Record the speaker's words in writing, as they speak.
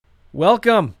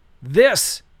Welcome.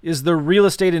 This is the Real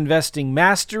Estate Investing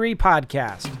Mastery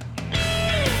Podcast.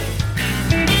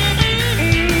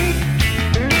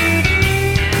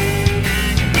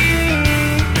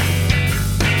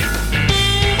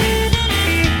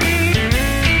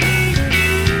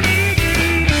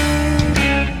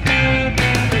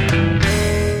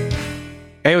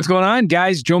 Hey, what's going on,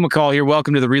 guys? Joe McCall here.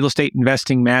 Welcome to the Real Estate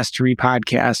Investing Mastery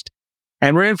Podcast.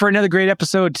 And we're in for another great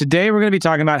episode. Today, we're going to be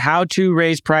talking about how to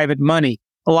raise private money.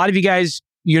 A lot of you guys,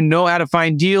 you know how to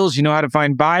find deals, you know how to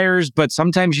find buyers, but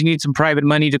sometimes you need some private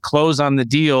money to close on the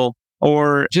deal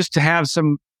or just to have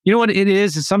some, you know what it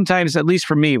is sometimes, at least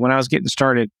for me, when I was getting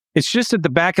started, it's just at the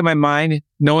back of my mind,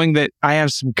 knowing that I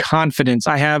have some confidence,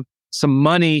 I have some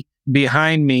money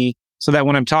behind me so that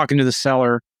when I'm talking to the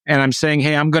seller and I'm saying,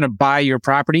 hey, I'm going to buy your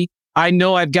property, I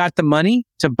know I've got the money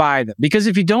to buy them. Because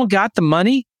if you don't got the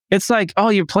money, it's like, oh,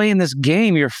 you're playing this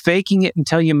game. You're faking it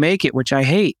until you make it, which I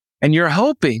hate. And you're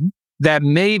hoping that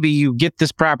maybe you get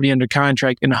this property under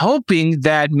contract and hoping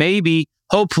that maybe,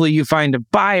 hopefully you find a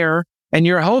buyer and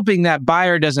you're hoping that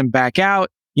buyer doesn't back out.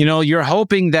 You know, you're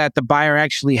hoping that the buyer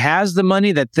actually has the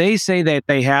money that they say that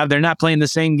they have. They're not playing the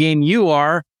same game you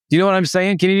are. Do you know what I'm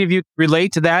saying? Can any of you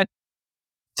relate to that?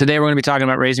 Today, we're going to be talking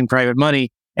about raising private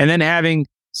money and then having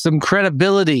some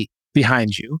credibility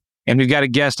behind you. And we've got a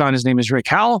guest on. His name is Rick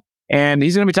Howell, and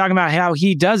he's going to be talking about how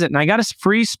he does it. And I got a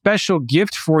free special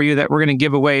gift for you that we're going to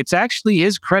give away. It's actually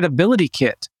his credibility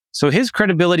kit. So his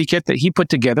credibility kit that he put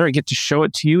together, I get to show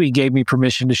it to you. He gave me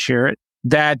permission to share it,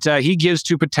 that he gives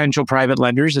to potential private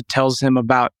lenders. It tells them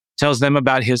about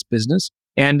his business.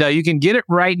 And you can get it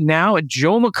right now at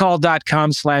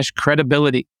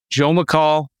joemccall.com/credibility.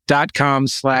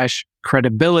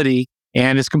 joemccall.com/credibility.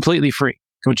 And it's completely free.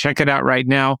 Go check it out right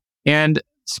now. And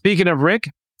speaking of Rick,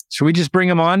 should we just bring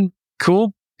him on?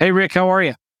 Cool. Hey, Rick, how are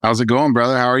you? How's it going,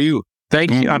 brother? How are you?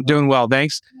 Thank you. I'm doing well.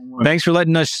 Thanks. Thanks for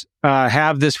letting us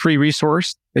have this free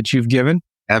resource that you've given.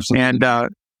 Absolutely. And, I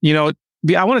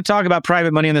want to talk about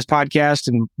private money on this podcast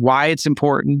and why it's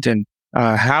important and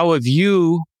how have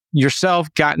you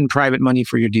yourself gotten private money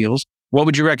for your deals? What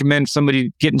would you recommend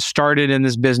somebody getting started in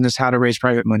this business, how to raise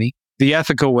private money, the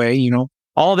ethical way,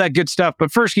 all of that good stuff. But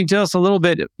first, can you tell us a little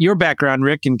bit your background,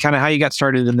 Rick, and kind of how you got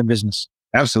started in the business?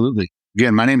 Absolutely.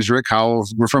 Again, my name is Rick Howell.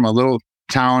 We're from a little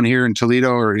town here in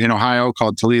Toledo or in Ohio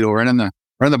called Toledo. We're on the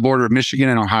border of Michigan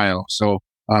and Ohio. So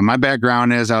my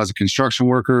background is I was a construction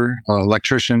worker,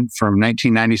 electrician from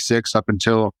 1996 up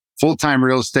until full-time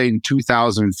real estate in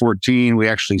 2014. We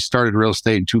actually started real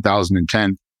estate in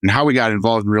 2010. And how we got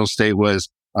involved in real estate was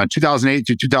 2008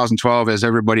 to 2012, as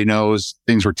everybody knows,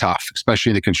 things were tough,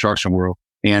 especially in the construction world.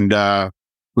 And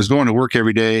was going to work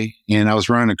every day, and I was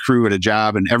running a crew at a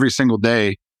job, and every single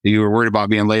day you were worried about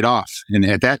being laid off. And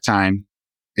at that time,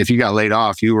 if you got laid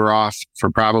off, you were off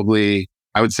for probably,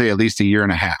 I would say, at least a year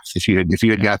and a half. If you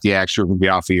had got the axe, it would be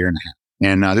off a year and a half.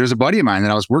 And there's a buddy of mine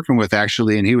that I was working with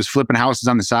actually, and he was flipping houses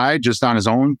on the side, just on his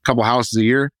own, a couple houses a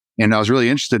year. And I was really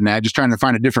interested in that, just trying to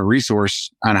find a different resource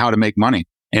on how to make money.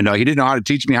 And he didn't know how to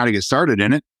teach me how to get started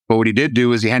in it. But what he did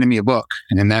do is he handed me a book.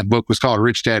 And that book was called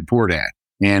Rich Dad, Poor Dad.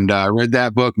 And I read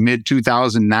that book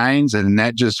mid-2009s, and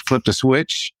that just flipped a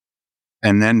switch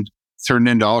and then turned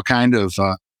into all kind of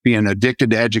being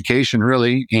addicted to education,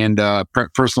 really, and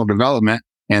personal development.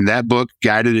 And that book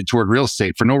guided it toward real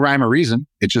estate for no rhyme or reason.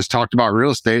 It just talked about real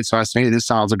estate. So I said, hey, this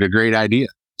sounds like a great idea.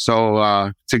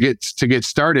 So to get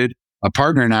started, a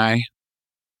partner and I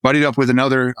buddied up with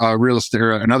another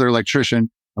another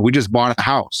electrician. We just bought a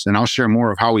house, and I'll share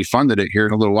more of how we funded it here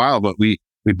in a little while. But we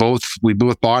both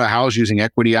bought a house using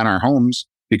equity on our homes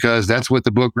because that's what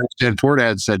the book Rich Dad Poor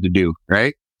Dad said to do,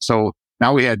 right? So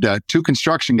now we had two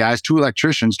construction guys, two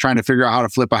electricians trying to figure out how to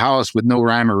flip a house with no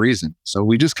rhyme or reason. So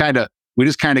we just kind of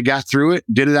got through it,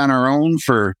 did it on our own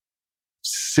for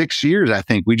 6 years. I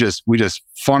think we just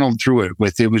funneled through it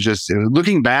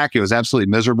looking back, it was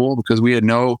absolutely miserable because we had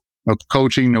no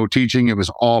coaching, no teaching. It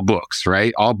was all books,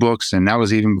 right? All books. And that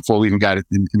was even before we even got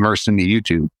immersed into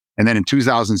YouTube. And then in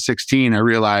 2016, I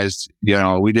realized,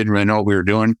 we didn't really know what we were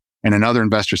doing. And another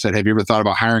investor said, have you ever thought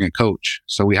about hiring a coach?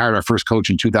 So we hired our first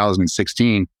coach in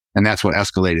 2016, and that's what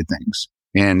escalated things.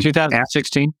 And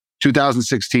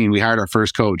 2016, we hired our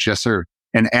first coach. Yes, sir.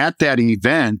 And at that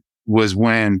event was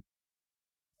when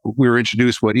we were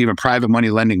introduced what even private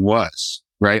money lending was,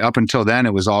 right? Up until then,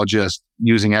 it was all just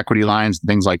using equity lines and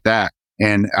things like that.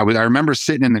 And I remember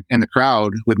sitting in the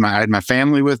crowd with I had my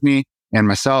family with me and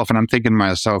myself, and I'm thinking to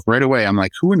myself right away, I'm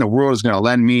like, who in the world is going to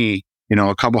lend me,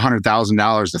 a couple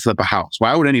 $100,000 to flip a house?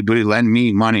 Why would anybody lend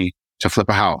me money to flip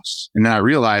a house? And then I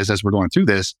realized as we're going through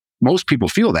this, most people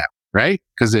feel that, right?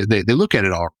 Because they look at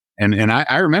it all. And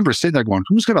I remember sitting there going,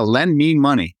 who's going to lend me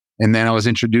money? And then I was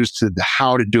introduced to the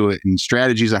how to do it and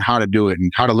strategies on how to do it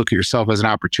and how to look at yourself as an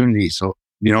opportunity. So,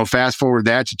 fast forward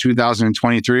that to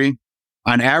 2023.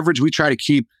 On average, we try to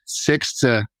keep 6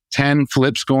 to 10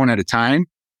 flips going at a time.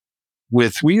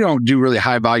 We don't do really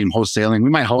high volume wholesaling.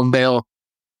 We might wholesale,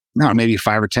 maybe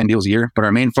 5 or 10 deals a year, but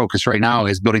our main focus right now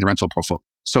is building the rental portfolio.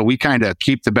 So we kind of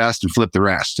keep the best and flip the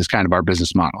rest is kind of our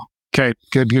business model. Okay,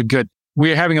 good.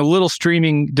 We're having a little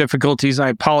streaming difficulties. I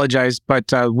apologize,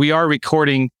 but we are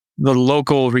recording the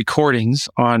local recordings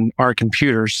on our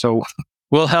computers. So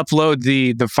we'll upload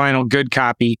the final good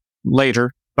copy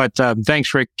later. But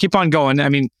thanks, Rick. Keep on going. I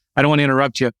mean, I don't want to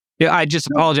interrupt you. Yeah, I just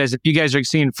apologize if you guys are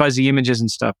seeing fuzzy images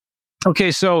and stuff.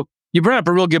 Okay, so you brought up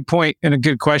a real good point and a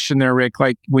good question there, Rick.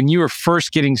 Like when you were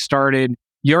first getting started,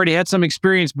 you already had some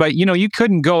experience, but you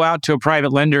couldn't go out to a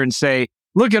private lender and say,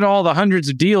 look at all the hundreds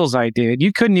of deals I did.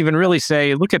 You couldn't even really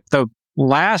say, look at the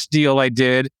last deal I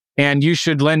did and you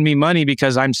should lend me money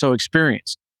because I'm so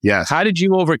experienced. Yes. How did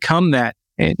you overcome that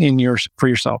for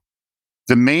yourself?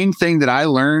 The main thing that I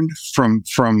learned from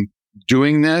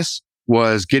doing this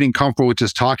was getting comfortable with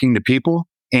just talking to people.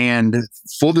 And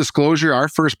full disclosure, our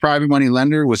first private money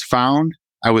lender was found.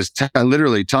 I was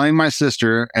literally telling my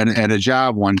sister at a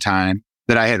job one time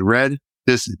that I had read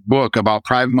this book about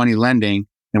private money lending,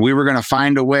 and we were going to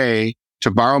find a way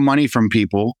to borrow money from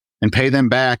people and pay them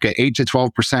back at 8 to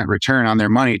 12% return on their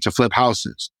money to flip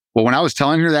houses. Well, when I was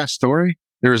telling her that story,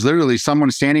 there was literally someone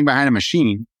standing behind a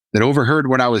machine that overheard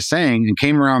what I was saying and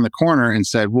came around the corner and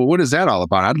said, well, what is that all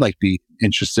about? I'd like to be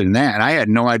interested in that. And I had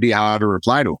no idea how to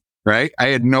reply to him, right? I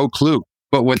had no clue.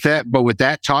 But what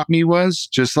that taught me was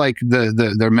just like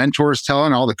the mentors tell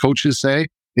and all the coaches say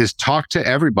is talk to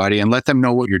everybody and let them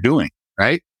know what you're doing,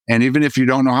 right? And even if you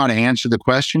don't know how to answer the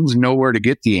questions, know where to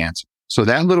get the answer. So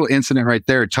that little incident right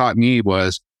there taught me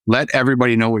was let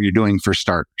everybody know what you're doing for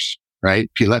starters, right?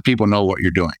 Let people know what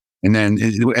you're doing. And then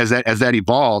as that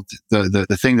evolved,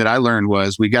 the thing that I learned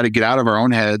was we got to get out of our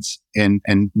own heads and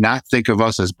not think of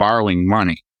us as borrowing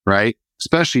money, right?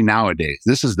 Especially nowadays.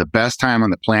 This is the best time on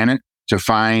the planet to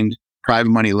find private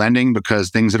money lending because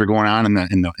things that are going on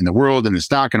in the world and the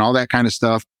stock and all that kind of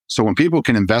stuff. So when people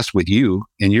can invest with you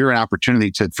and you're an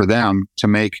opportunity for them to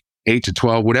make 8 to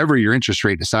 12, whatever your interest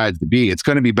rate decides to be, it's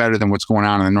going to be better than what's going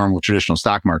on in the normal traditional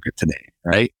stock market today,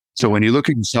 right? So when you look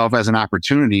at yourself as an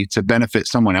opportunity to benefit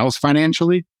someone else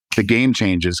financially, the game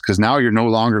changes because now you're no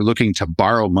longer looking to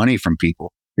borrow money from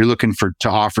people. You're looking to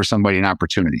offer somebody an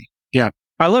opportunity. Yeah.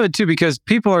 I love it too because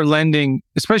people are lending,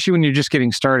 especially when you're just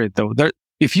getting started though.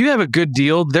 If you have a good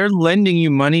deal, they're lending you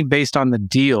money based on the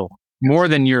deal more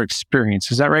than your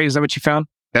experience. Is that right? Is that what you found?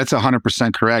 That's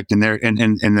 100% correct. And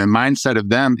the mindset of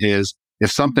them is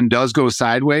if something does go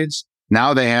sideways,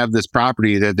 now they have this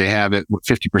property that they have at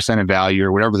 50% of value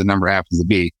or whatever the number happens to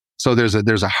be. So there's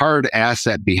a hard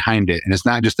asset behind it. And it's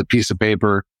not just a piece of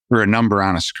paper or a number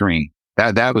on a screen.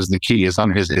 That was the key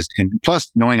and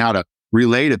plus knowing how to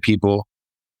relay to people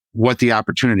what the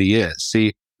opportunity is.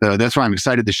 See, that's why I'm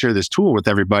excited to share this tool with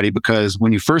everybody because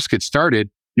when you first get started,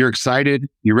 you're excited.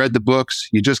 You read the books.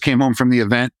 You just came home from the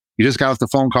event. You just got off the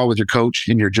phone call with your coach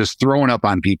and you're just throwing up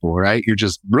on people, right? You're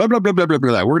just blah, blah, blah, blah, blah,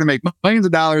 blah. We're going to make millions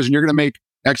of dollars and you're going to make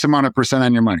X amount of percent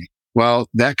on your money. Well,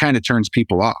 that kind of turns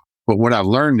people off. But what I've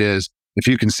learned is if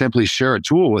you can simply share a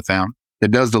tool with them that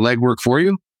does the legwork for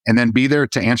you and then be there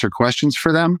to answer questions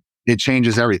for them, it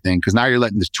changes everything because now you're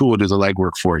letting this tool do the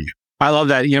legwork for you. I love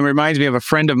that. It reminds me of a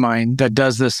friend of mine that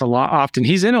does this a lot often.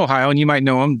 He's in Ohio and you might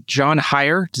know him, John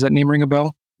Heyer. Does that name ring a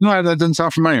bell? No, that doesn't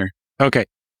sound familiar. Okay.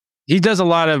 He does a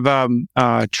lot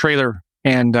of trailer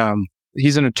and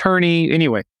he's an attorney.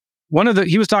 Anyway,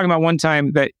 he was talking about one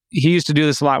time that he used to do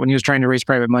this a lot when he was trying to raise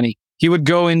private money. He would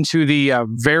go into the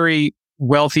very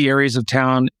wealthy areas of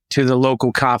town to the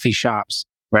local coffee shops,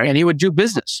 right? And he would do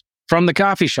business from the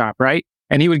coffee shop, right?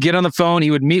 And he would get on the phone,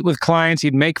 he would meet with clients,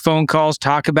 he'd make phone calls,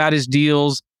 talk about his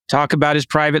deals, talk about his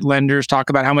private lenders, talk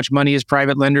about how much money his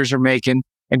private lenders are making.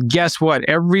 And guess what?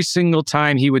 Every single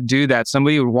time he would do that,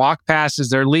 somebody would walk past as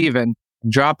they're leaving,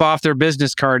 drop off their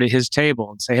business card at his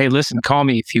table and say, hey, listen, call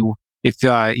me if you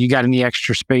got any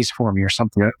extra space for me or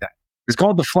something like that. It's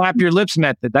called the flap your lips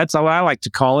method. That's how I like to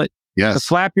call it. Yes. The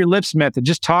flap your lips method.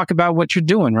 Just talk about what you're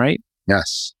doing, right?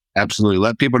 Yes, absolutely.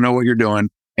 Let people know what you're doing.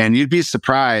 And you'd be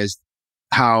surprised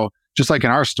how, just like in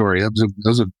our story,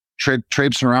 those are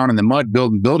traipsing around in the mud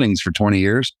building buildings for 20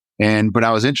 years. But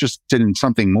I was interested in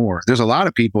something more. There's a lot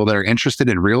of people that are interested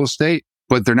in real estate,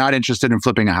 but they're not interested in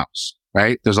flipping a house,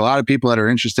 right? There's a lot of people that are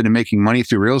interested in making money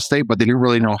through real estate, but they don't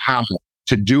really know how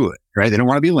to do it, right? They don't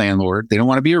want to be a landlord. They don't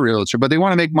want to be a realtor, but they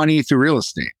want to make money through real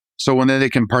estate. So when they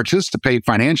can participate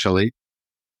financially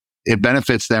it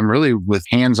benefits them really with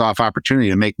hands-off opportunity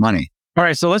to make money. All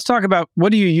right. So let's talk about,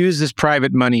 what do you use this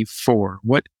private money for?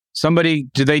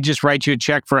 Do they just write you a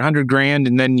check for $100,000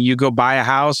 and then you go buy a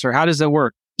house, or how does that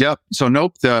work? Yep. So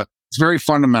nope. It's very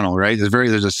fundamental, right?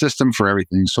 There's a system for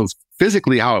everything. So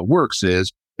physically how it works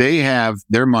is they have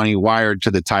their money wired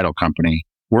to the title company.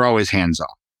 We're always hands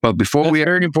off. But before That's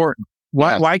very important.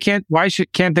 Why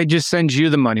can't they just send you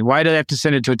the money? Why do they have to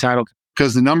send it to a title company?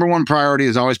 Because the number one priority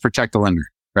is always protect the lender,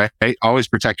 right? Always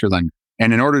protect your lender.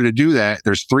 And in order to do that,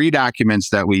 there's 3 documents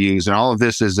that we use. And all of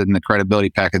this is in the credibility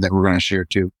packet that we're going to share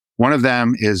too. One of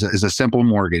them is a simple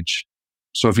mortgage.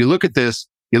 So if you look at this,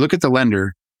 you look at the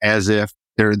lender as if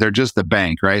they're just the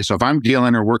bank, right? So if I'm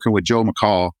dealing or working with Joe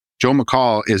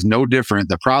McCall is no different.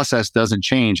 The process doesn't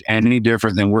change any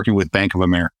different than working with Bank of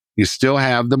America. You still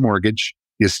have the mortgage,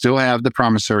 you still have the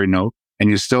promissory note,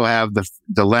 and you still have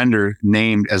the lender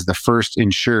named as the first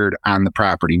insured on the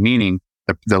property, meaning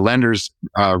the lender's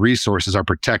resources are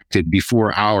protected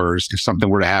before ours if something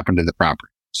were to happen to the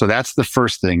property. So that's the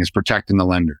first thing, is protecting the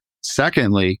lender.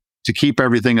 Secondly, to keep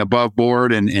everything above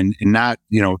board and not,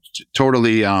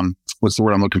 totally, what's the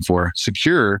word I'm looking for?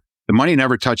 Secure, the money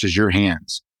never touches your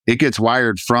hands. It gets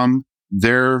wired from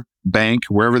their bank,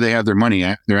 wherever they have their money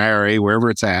at, their IRA, wherever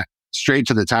it's at, straight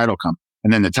to the title company.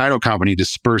 And then the title company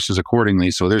disperses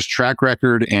accordingly. So there's track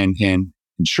record and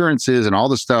insurances and all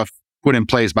the stuff put in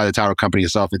place by the title company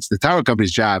itself. It's the title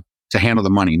company's job to handle the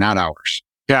money, not ours.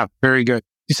 Yeah, very good.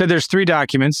 You said there's 3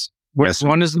 documents. Yes.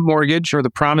 One is the mortgage or the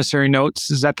promissory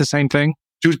notes. Is that the same thing?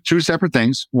 Two separate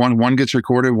things. One gets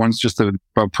recorded. One's just a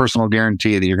personal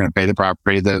guarantee that you're going to pay the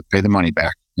property, pay the money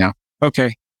back. Yeah.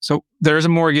 Okay. So there's a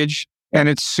mortgage and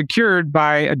it's secured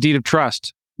by a deed of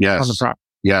trust. Yes. On the property.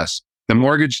 Yes. The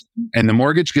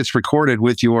mortgage gets recorded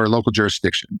with your local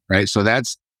jurisdiction, right? So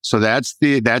that's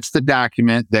the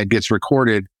document that gets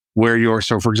recorded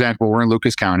so for example, we're in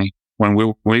Lucas County.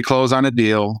 When we close on a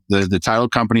deal, the title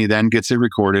company then gets it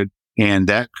recorded, and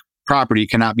that property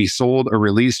cannot be sold or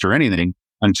released or anything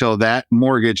until that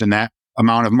mortgage and that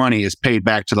amount of money is paid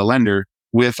back to the lender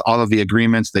with all of the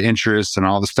agreements, the interests, and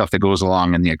all the stuff that goes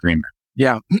along in the agreement.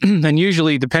 Yeah. And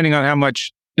usually, depending on how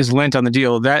much is lent on the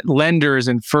deal, that lender is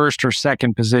in first or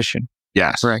second position.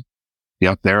 Yes. Correct.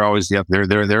 Yep. They're always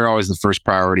the first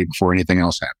priority before anything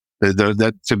else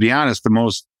happens. To be honest, the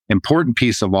most important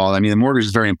piece of all, I mean, the mortgage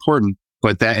is very important,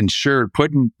 but that insured,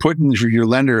 putting your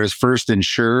lender as first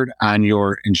insured on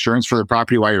your insurance for the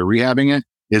property while you're rehabbing it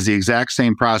is the exact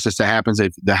same process that happens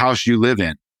if the house you live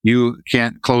in. You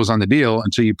can't close on the deal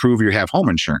until you prove you have home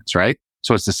insurance, right?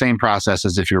 So it's the same process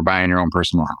as if you're buying your own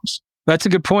personal house. That's a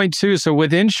good point too. So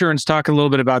with insurance, talk a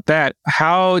little bit about that.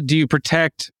 How do you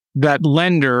protect that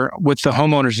lender with the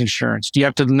homeowner's insurance? Do you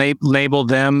have to label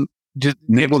them?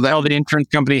 Tell the insurance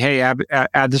company, hey,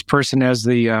 add this person as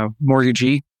the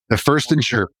mortgagee? The first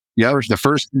insured. Yeah, the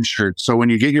first insured. So when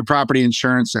you get your property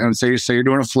insurance, and say you're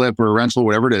doing a flip or a rental,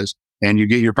 whatever it is, and you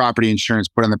get your property insurance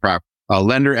put on the property,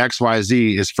 lender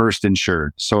XYZ is first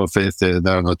insured. So if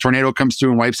the tornado comes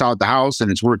through and wipes out the house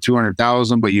and it's worth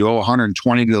 $200,000, but you owe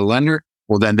 $120 to the lender,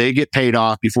 well, then they get paid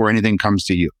off before anything comes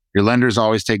to you. Your lender is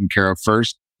always taken care of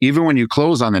first. Even when you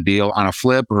close on the deal, on a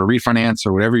flip or a refinance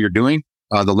or whatever you're doing,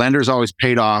 the lender's always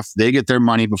paid off. They get their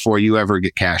money before you ever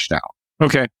get cashed out.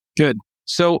 Okay, good.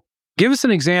 So give us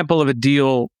an example of a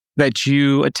typical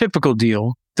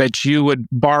deal that you would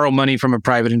borrow money from a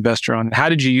private investor on. How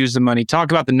did you use the money?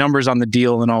 Talk about the numbers on the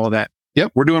deal and all of that.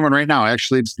 Yep, we're doing one right now.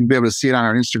 Actually, you'll be able to see it on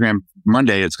our Instagram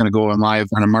Monday. It's going to go on live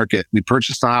on a market. We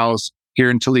purchased a house here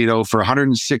in Toledo for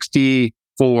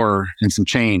 $164 and some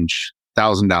change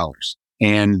 $1,000.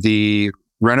 And the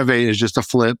renovate is just a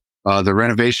flip. The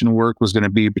renovation work was going to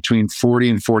be between 40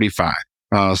 and 45.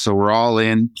 So we're all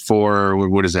in for,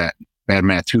 what is that? Bad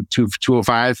math,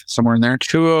 205, somewhere in there?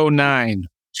 209.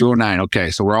 209.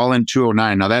 Okay. So we're all in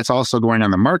 209. Now that's also going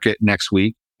on the market next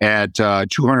week at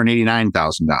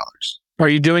 $289,000. Are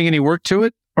you doing any work to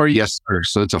it? Yes, sir.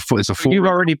 So it's a full. You've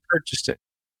already purchased it.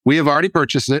 We have already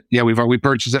purchased it. Yeah, we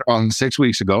purchased it 6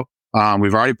 weeks ago.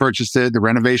 We've already purchased it. The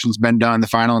renovation's been done. The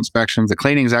final inspections, the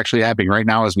cleaning is actually happening right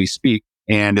now as we speak,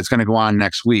 and it's going to go on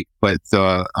next week. But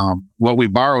what we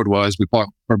borrowed was we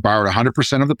borrowed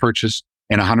 100% of the purchase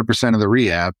and 100% of the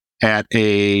rehab at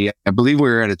I believe we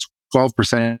were at a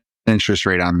 12% interest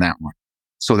rate on that one.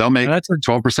 So they'll make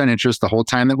 12% interest the whole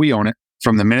time that we own it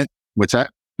from the minute. What's that?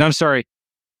 No, I'm sorry.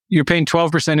 You're paying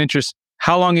 12% interest.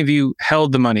 How long have you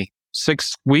held the money?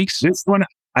 6 weeks? This one,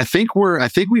 I think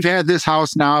we've had this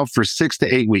house now for 6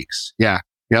 to 8 weeks. Yeah.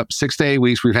 Yep. 6 to 8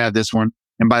 weeks we've had this one.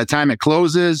 And by the time it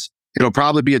closes, it'll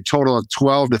probably be a total of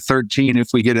 12 to 13 if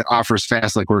we get it offers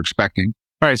fast like we're expecting.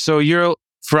 All right. So you're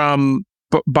from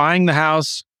buying the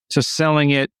house to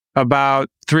selling it about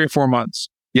 3 or 4 months.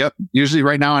 Yep. Usually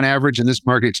right now on average in this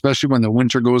market, especially when the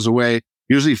winter goes away,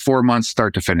 usually 4 months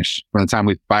start to finish from the time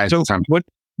we buy it. So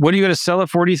what are you going to sell it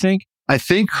for, do you think? I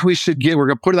think we're going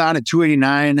to put it on at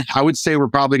 289. I would say we're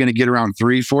probably going to get around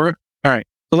 3 for it. All right.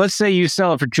 So let's say you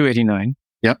sell it for 289.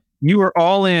 Yep. You are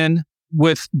all in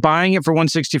with buying it for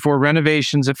 164,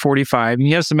 renovations at 45, and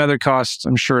you have some other costs,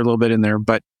 I'm sure a little bit in there,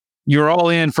 but you're all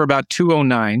in for about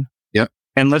 209. Yep.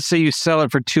 And let's say you sell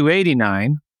it for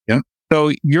 289. Yep.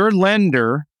 So your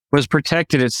lender was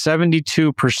protected at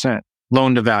 72%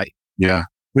 loan to value. Yeah.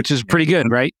 Which is pretty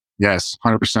good, right? Yes,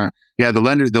 100%. Yeah, the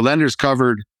lender's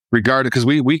covered regardless,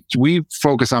 because we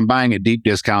focus on buying at deep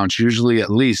discounts, usually at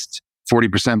least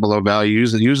 40% below value,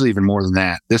 usually even more than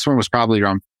that. This one was probably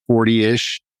around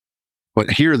 40-ish. But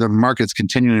here the market's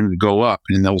continuing to go up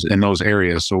in those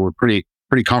areas. So we're pretty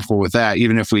comfortable with that.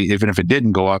 Even if it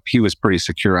didn't go up, he was pretty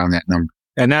secure on that number.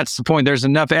 And that's the point. There's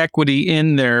enough equity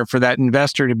in there for that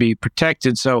investor to be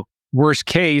protected. So worst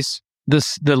case,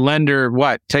 the lender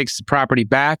takes the property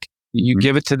back, you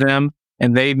give it to them,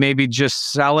 and they maybe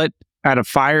just sell it at a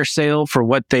fire sale for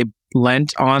what they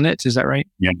lent on it. Is that right?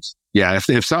 Yes. Yeah.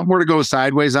 If something were to go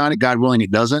sideways on it, God willing,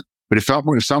 it doesn't. But if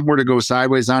something were to go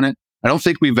sideways on it, I don't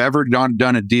think we've ever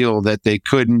done a deal that they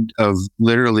couldn't have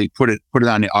literally put it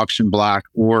on the auction block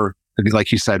or,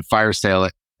 like you said, fire sale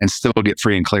it and still get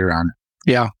free and clear on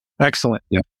it. Yeah. Excellent.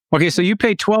 Yeah. Okay. So you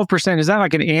pay 12%. Is that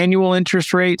like an annual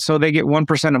interest rate? So they get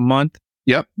 1% a month?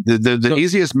 Yep. The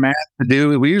easiest math to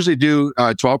do, we usually do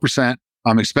 12%,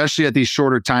 especially at these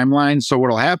shorter timelines. So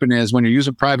what'll happen is when you're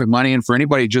using private money, and for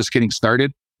anybody just getting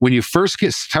started, when you first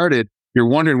get started, you're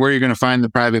wondering where you're going to find the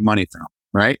private money from,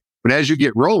 right? But as you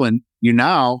get rolling, you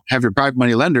now have your private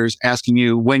money lenders asking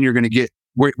you when you're going to get,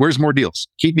 where's more deals?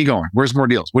 Keep me going. Where's more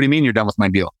deals? What do you mean you're done with my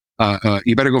deal?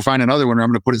 You better go find another one or I'm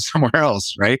going to put it somewhere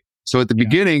else, right? So at the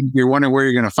beginning, you're wondering where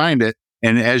you're going to find it.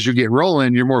 And as you get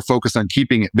rolling, you're more focused on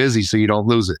keeping it busy so you don't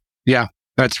lose it. Yeah,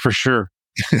 that's for sure.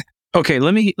 Okay,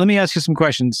 let me ask you some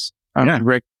questions,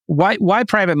 Rick. Why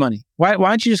private money? Why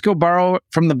don't you just go borrow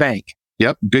from the bank?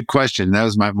 Yep, good question. That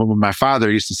was my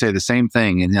father used to say the same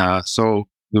thing. And so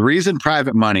the reason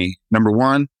private money, number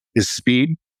one, is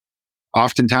speed.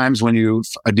 Oftentimes when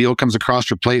a deal comes across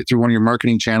your plate through one of your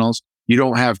marketing channels, you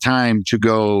don't have time to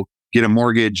go get a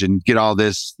mortgage and get all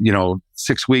this,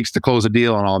 6 weeks to close a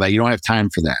deal and all that. You don't have time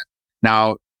for that.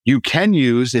 Now, you can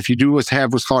use, if you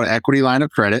have what's called an equity line of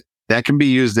credit, that can be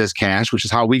used as cash, which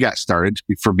is how we got started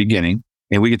for beginning.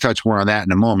 And we can touch more on that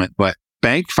in a moment. But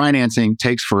bank financing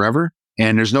takes forever.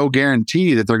 And there's no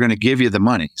guarantee that they're going to give you the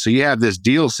money. So you have this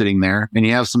deal sitting there and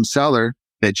you have some seller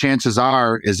that chances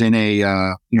are is in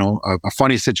a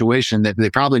funny situation that they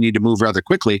probably need to move rather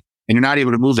quickly. And you're not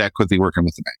able to move that quickly working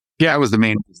with the bank. Yeah,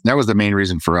 that was the main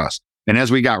reason for us. And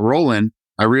as we got rolling,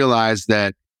 I realized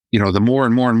that, the more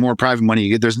and more and more private money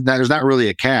you get, there's not really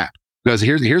a cap. Because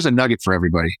here's a nugget for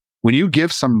everybody. When you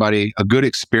give somebody a good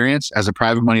experience as a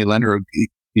private money lender,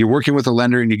 you're working with a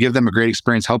lender and you give them a great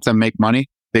experience, help them make money,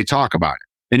 they talk about it.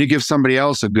 Then you give somebody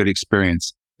else a good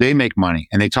experience, they make money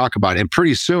and they talk about it. And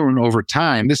pretty soon over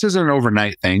time, this isn't an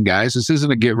overnight thing, guys. This isn't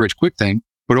a get rich quick thing,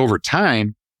 but over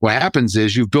time, what happens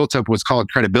is you've built up what's called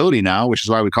credibility now, which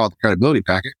is why we call it the credibility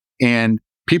packet. And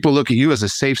people look at you as a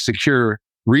safe, secure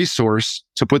resource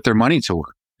to put their money to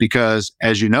work. Because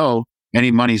as you know,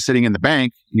 any money sitting in the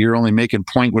bank, you're only making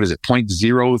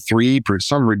 0.03 per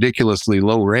some ridiculously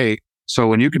low rate. So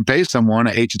when you can pay someone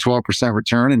an 8 to 12%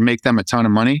 return and make them a ton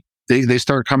of money, they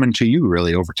start coming to you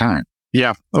really over time.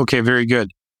 Yeah. Okay. Very good.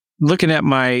 Looking at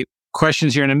my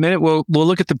questions here in a minute, we'll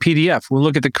look at the PDF. We'll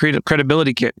look at the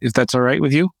credibility kit, if that's all right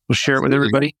with you. We'll share it with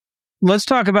everybody. Let's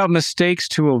talk about mistakes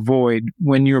to avoid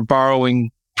when you're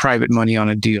borrowing private money on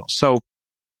a deal. So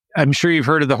I'm sure you've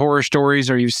heard of the horror stories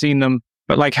or you've seen them,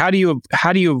 but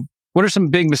what are some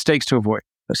big mistakes to avoid?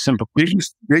 A simple question.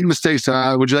 Big mistakes.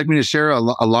 Would you like me to share a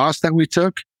loss that we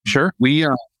took? Sure.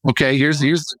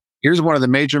 Here's one of the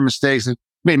major mistakes. I've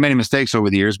made many mistakes over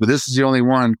the years, but this is the only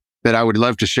one that I would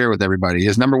love to share with everybody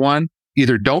is number one,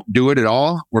 either don't do it at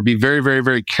all or be very, very,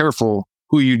 very careful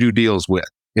who you do deals with.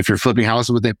 If you're flipping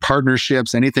houses with it,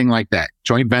 partnerships, anything like that,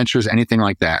 joint ventures, anything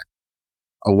like that.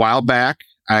 A while back,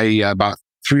 about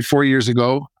 3-4 years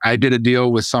ago, I did a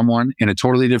deal with someone in a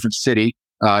totally different city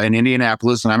in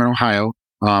Indianapolis, and I'm in Ohio.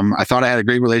 I thought I had a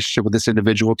great relationship with this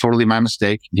individual. Totally my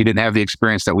mistake. He didn't have the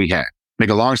experience that we had. Make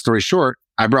a long story short,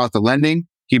 I brought the lending.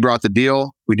 He brought the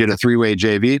deal. We did a 3-way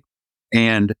JV.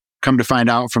 And come to find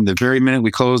out from the very minute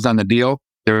we closed on the deal,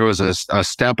 there was a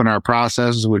step in our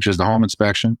process, which is the home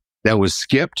inspection, that was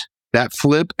skipped. That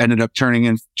flip ended up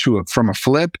turning from a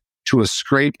flip to a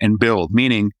scrape and build,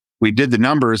 meaning we did the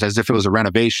numbers as if it was a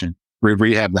renovation. We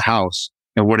rehabbed the house.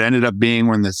 And what ended up being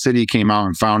when the city came out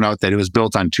and found out that it was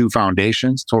built on 2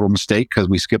 foundations, total mistake because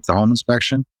we skipped the home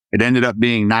inspection. It ended up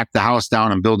being knock the house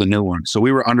down and build a new one. So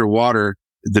we were underwater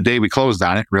the day we closed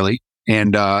on it, really,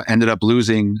 and ended up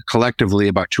losing collectively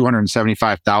about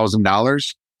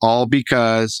 $275,000, all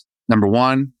because, number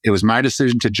one, it was my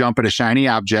decision to jump at a shiny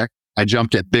object. I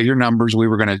jumped at bigger numbers.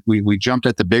 We jumped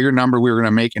at the bigger number we were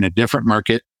going to make in a different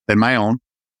market than my own.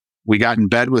 We got in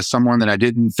bed with someone that I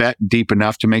didn't vet deep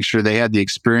enough to make sure they had the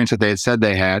experience that they had said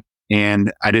they had.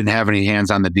 And I didn't have any hands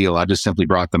on the deal. I just simply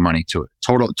brought the money to it.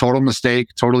 Total mistake,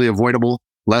 totally avoidable,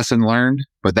 lesson learned.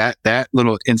 But that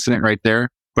little incident right there.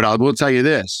 But I will tell you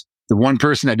this, the one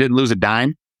person that didn't lose a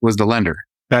dime was the lender.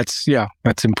 That's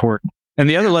important. And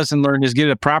the other lesson learned is get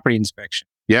a property inspection.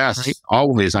 Yes, right?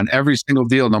 Always on every single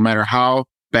deal, no matter how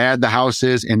bad the house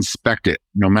is, inspect it,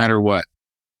 no matter what.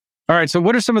 All right. So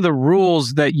what are some of the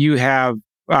rules that you have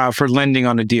for lending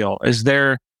on a deal? Is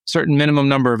there a certain minimum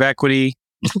number of equity?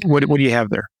 What do you have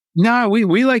there? No,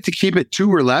 we like to keep it 2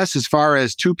 or less. As far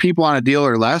as 2 people on a deal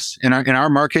or less in our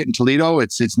market in Toledo,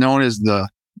 it's known as the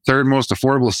 3rd most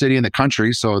affordable city in the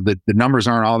country. So the numbers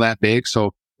aren't all that big.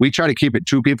 So we try to keep it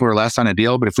 2 people or less on a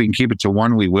deal, but if we can keep it to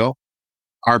 1, we will.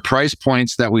 Our price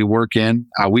points that we work in,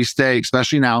 we stay,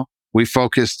 especially now, we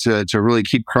focus to really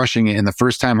keep crushing it in the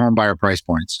first time home buyer price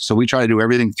points. So we try to do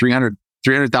everything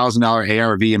 $300,000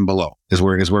 ARV and below is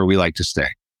where we like to stay.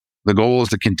 The goal is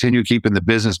to continue keeping the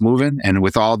business moving. And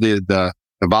with all the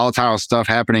volatile stuff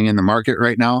happening in the market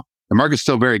right now, the market's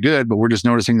still very good, but we're just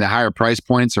noticing the higher price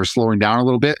points are slowing down a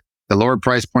little bit. The lower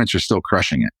price points are still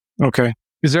crushing it. Okay.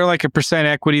 Is there like a percent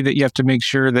equity that you have to make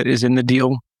sure that is in the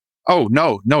deal? Oh,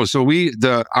 no. So we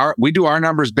do our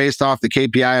numbers based off the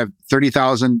KPI of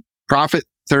 30,000 profit,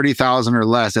 30,000 or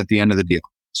less at the end of the deal.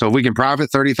 So if we can profit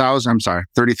 30,000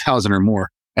 or more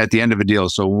at the end of a deal.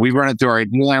 So when we run it through our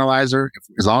deal analyzer,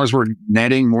 as long as we're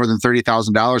netting more than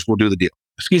 $30,000, we'll do the deal.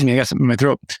 Excuse me, I got something in my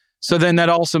throat. So then that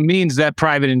also means that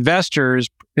private investors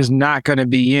is not going to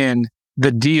be in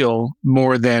the deal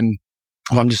more than,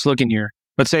 I'm just looking here.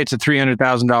 Let's say it's a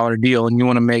 $300,000 deal and you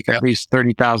want to make at least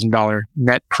 $30,000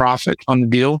 net profit on the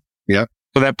deal. Yep.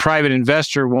 So that private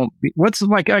investor won't be,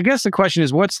 I guess the question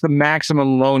is, what's the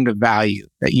maximum loan to value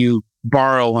that you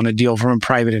borrow on a deal from a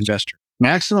private investor?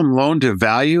 Maximum loan to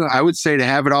value, I would say to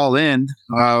have it all in,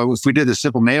 if we did the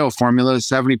simple Mayo formula,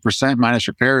 70% minus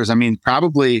repairs,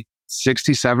 probably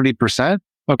 60, 70%.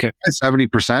 Okay.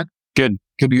 70%. Good.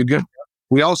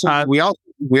 We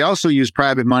also use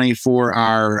private money for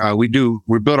our, we build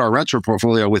our rental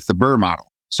portfolio with the BRRRR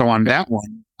model. So on that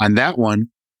one,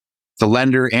 the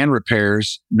lender and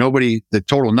repairs, the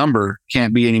total number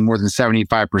can't be any more than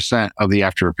 75% of the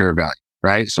after repair value,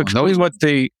 right? So explain what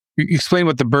the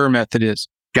BRRRR method is.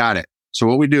 Got it. So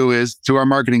what we do is through our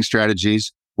marketing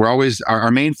strategies, we're always,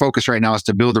 our main focus right now is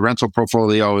to build the rental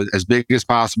portfolio as big as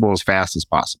possible, as fast as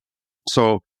possible.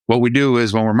 So what we do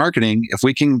is when we're marketing, if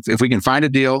we can find a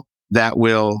deal that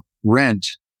will rent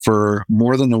for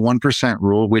more than the 1%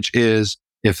 rule, which is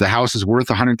if the house is worth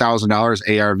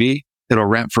 $100,000 ARV, it'll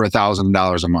rent for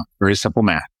 $1,000 a month. Very simple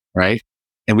math, right?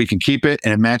 And we can keep it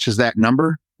and it matches that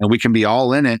number and we can be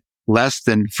all in it less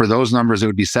than, for those numbers, it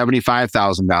would be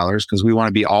 $75,000 because we want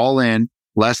to be all in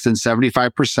less than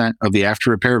 75% of the after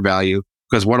repair value.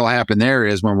 Because what'll happen there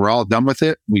is when we're all done with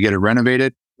it, we get it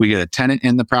renovated, we get a tenant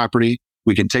in the property,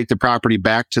 we can take the property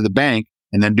back to the bank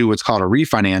and then do what's called a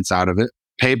refinance out of it,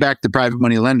 pay back the private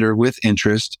money lender with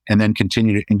interest, and then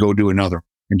continue to, and go do another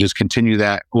and just continue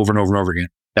that over and over and over again.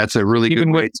 That's a really good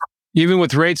way. Even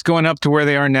with rates going up to where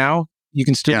they are now, you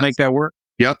can still make that work?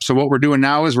 Yep. So what we're doing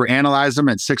now is we're analyzing them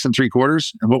at 6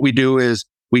 3/4. And what we do is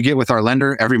we get with our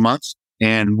lender every month.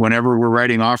 And whenever we're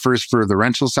writing offers for the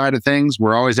rental side of things,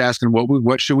 we're always asking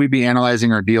what should we be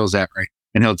analyzing our deals at, right?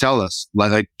 And he'll tell us,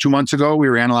 like 2 months ago, we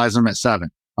were analyzing them at 7.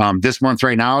 This month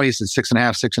right now, he's at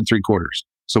 6.5, 6 3/4.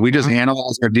 So we just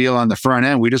analyze our deal on the front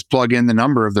end. We just plug in the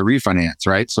number of the refinance,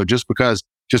 right? So just because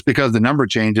the number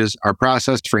changes, our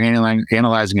process for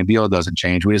analyzing a deal doesn't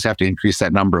change. We just have to increase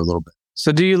that number a little bit.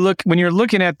 So when you're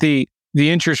looking at the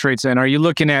interest rates then, are you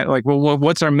looking at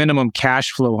what's our minimum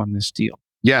cash flow on this deal?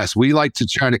 Yes, we like to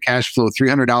try to cash flow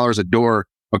 $300 a door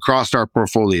across our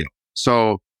portfolio.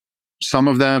 So some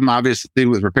of them, obviously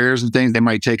with repairs and things, they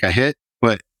might take a hit,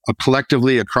 but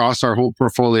collectively across our whole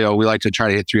portfolio, we like to try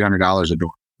to hit $300 a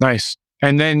door. Nice.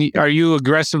 And then are you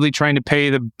aggressively trying to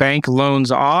pay the bank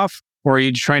loans off, or are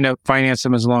you trying to finance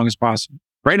them as long as possible?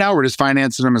 Right now, we're just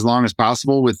financing them as long as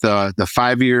possible with the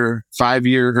 10-year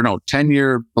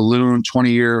balloon,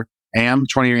 20-year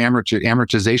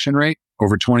amortization rate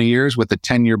over 20 years with the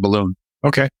 10-year balloon.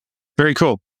 Okay. Very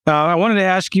cool. I wanted to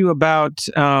ask you about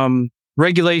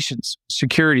regulations,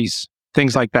 securities,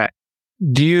 things like that.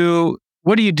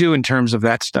 What do you do in terms of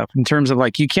that stuff? In terms of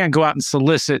like, you can't go out and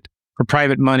solicit for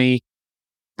private money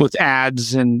with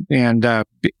ads and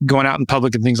going out in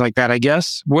public and things like that, I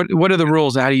guess. What are the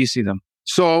rules? How do you see them?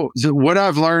 So what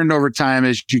I've learned over time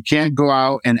is you can't go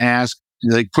out and ask,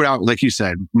 like put out, like you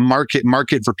said,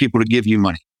 market for people to give you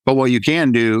money. But what you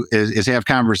can do is have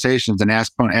conversations and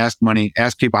ask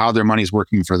people how their money is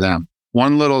working for them.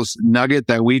 One little nugget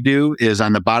that we do is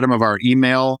on the bottom of our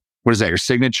email. What is that? Your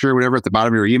signature, whatever, at the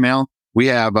bottom of your email. We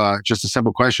have just a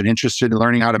simple question. Interested in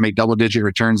learning how to make double-digit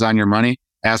returns on your money?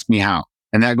 Ask me how.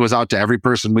 And that goes out to every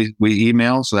person we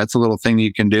email. So that's a little thing that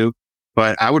you can do.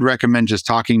 But I would recommend just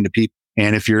talking to people.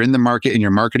 And if you're in the market and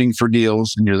you're marketing for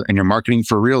deals and you're marketing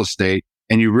for real estate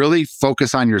and you really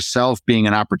focus on yourself being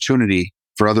an opportunity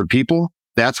for other people,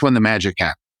 that's when the magic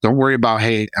happens. Don't worry about,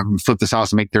 hey, I'm going to flip this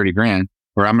house and make 30 grand.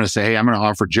 Or I'm going to say, hey, I'm going to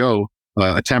offer Joe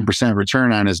a 10%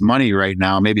 return on his money right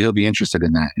now. Maybe he'll be interested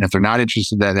in that. And if they're not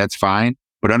interested in that, that's fine.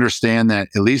 But understand that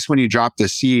at least when you drop the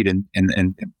seed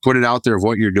and put it out there of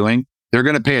what you're doing, they're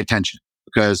going to pay attention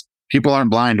because people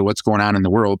aren't blind to what's going on in the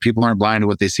world. People aren't blind to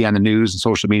what they see on the news and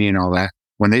social media and all that.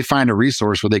 When they find a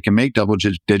resource where they can make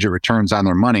double-digit returns on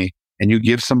their money and you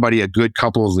give somebody a good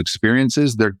couple of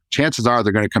experiences, their chances are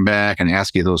they're going to come back and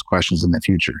ask you those questions in the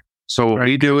future. So what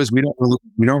we do is we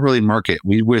don't really market.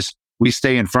 We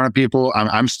stay in front of people.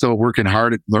 I'm still working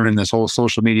hard at learning this whole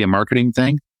social media marketing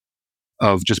thing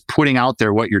of just putting out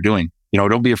there what you're doing.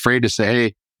 Don't be afraid to say,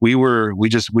 hey, we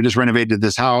just renovated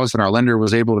this house and our lender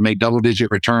was able to make double-digit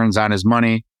returns on his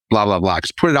money, blah, blah, blah.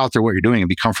 Just put it out there what you're doing and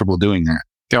be comfortable doing that.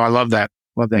 Oh, I love that.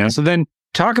 Yeah. So then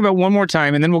talk about one more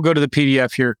time and then we'll go to the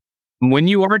PDF here. When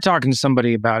you are talking to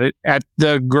somebody about it at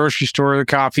the grocery store, the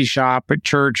coffee shop, at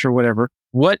church or whatever,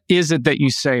 what is it that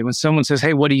you say when someone says,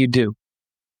 hey, what do you do?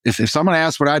 If someone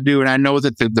asks what I do, and I know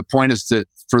that the point is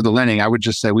for the lending, I would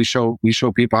just say we show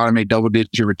people how to make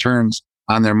double-digit returns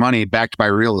on their money backed by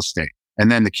real estate.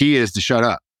 And then the key is to shut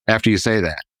up after you say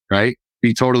that, right?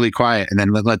 Be totally quiet and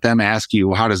then let them ask you,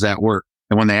 well, how does that work?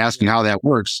 And when they ask you how that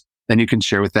works, then you can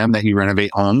share with them that you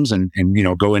renovate homes and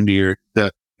go into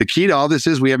the key to all this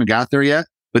is, we haven't got there yet,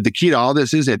 but the key to all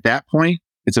this is at that point,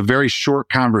 it's a very short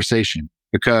conversation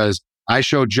because I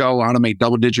show Joe how to make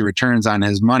double-digit returns on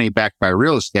his money backed by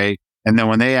real estate. And then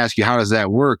when they ask you, how does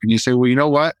that work? And you say, well, you know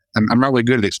what? I'm not really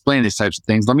good at explaining these types of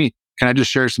things. Can I just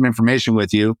share some information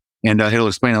with you? And he'll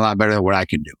explain a lot better than what I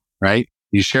can do, right?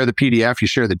 You share the PDF, you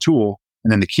share the tool.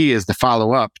 And then the key is to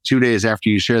follow up 2 days after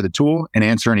you share the tool and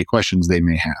answer any questions they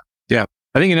may have. Yeah.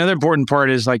 I think another important part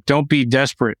is like, don't be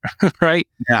desperate, right?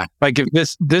 Yeah. Like if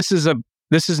this is a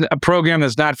program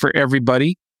that's not for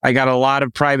everybody. I got a lot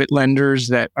of private lenders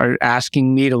that are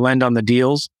asking me to lend on the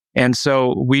deals. And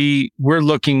so we're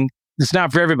looking, it's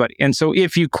not for everybody. And so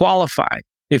if you qualify,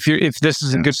 if this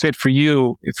is a good fit for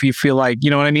you, if you feel like, you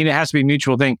know what I mean? It has to be a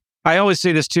mutual thing. I always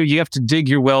say this too, you have to dig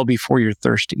your well before you're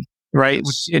thirsty, right?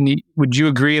 Yes. And would you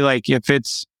agree? Like if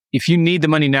you need the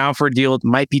money now for a deal, it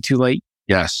might be too late.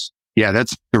 Yes. Yeah,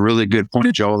 that's a really good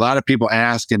point, Joe. A lot of people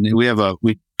ask, and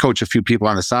we coach a few people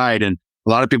on the side, and a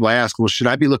lot of people ask, well, should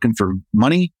I be looking for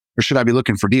money or should I be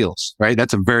looking for deals? Right?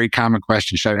 That's a very common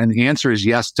question. And the answer is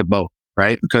yes to both,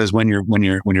 right? Because when you're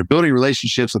building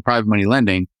relationships with private money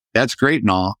lending, that's great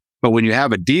and all. But when you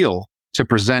have a deal to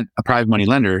present a private money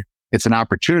lender, it's an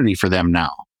opportunity for them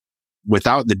now.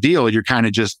 Without the deal, you're kind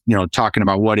of just, talking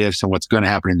about what ifs and what's going to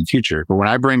happen in the future. But when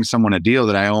I bring someone a deal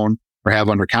that I own or have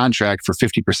under contract for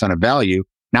 50% of value,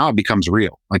 now it becomes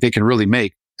real. Like they can really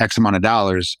make X amount of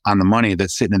dollars on the money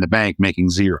that's sitting in the bank making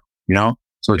zero,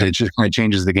 So it just kind of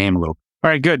changes the game a little.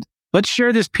 All right, good. Let's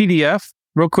share this PDF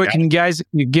real quick. Yeah. And guys,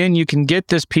 again, you can get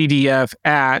this PDF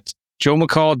at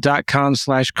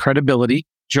joemccall.com/credibility,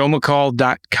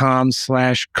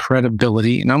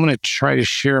 joemccall.com/credibility. And I'm going to try to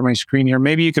share my screen here.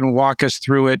 Maybe you can walk us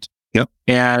through it. Yep.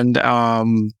 And, all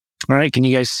right, can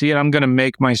you guys see it? I'm going to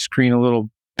make my screen a little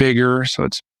bigger. So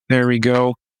there we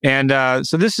go. And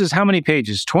so this is how many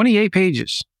pages? 28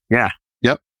 pages. Yeah.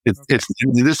 Yep.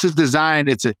 This is designed.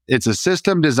 It's a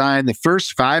system designed. The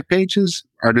first 5 pages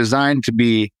are designed to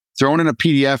be thrown in a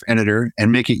PDF editor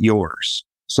and make it yours.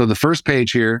 So the first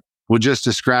page here will just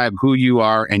describe who you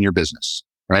are and your business,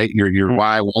 right? Your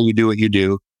why you do what you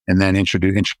do, and then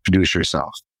introduce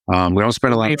yourself. We don't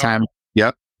spend a lot of time.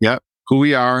 Yep. Who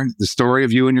we are, the story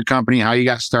of you and your company, how you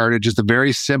got started, just a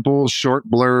very simple, short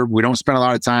blurb. We don't spend a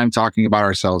lot of time talking about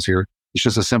ourselves here. It's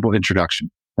just a simple introduction.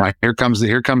 Right? Here comes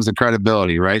the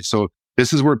credibility, right? So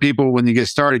this is where people, when you get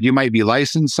started, you might be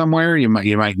licensed somewhere, you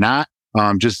might not.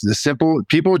 Just the simple,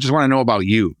 people just want to know about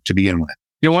you to begin with.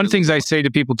 One of the things I say to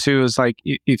people too is like,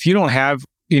 if you don't have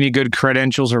any good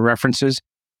credentials or references,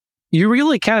 you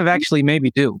really kind of actually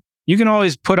maybe do. You can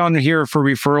always put on here for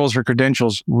referrals or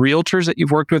credentials, realtors that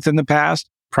you've worked with in the past,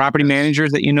 property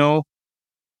managers that you know,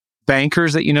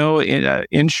 bankers that you know,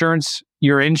 insurance,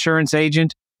 your insurance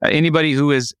agent, anybody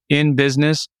who is in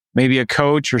business, maybe a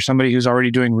coach or somebody who's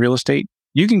already doing real estate.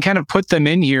 You can kind of put them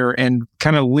in here and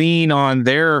kind of lean on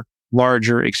their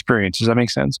larger experience. Does that make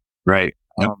sense? Right.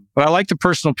 But I like the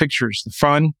personal pictures, the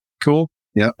fun, cool.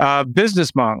 Yeah.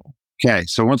 Business model. Okay.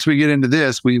 So once we get into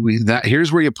this,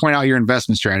 here's where you point out your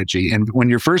investment strategy. And when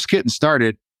you're first getting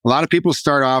started, a lot of people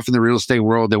start off in the real estate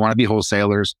world. They want to be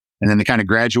wholesalers, and then they kind of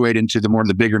graduate into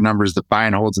the bigger numbers, the buy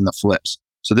and holds and the flips.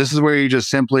 So this is where you just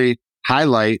simply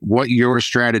highlight what your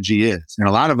strategy is. And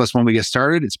a lot of us, when we get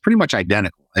started, it's pretty much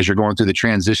identical as you're going through the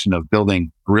transition of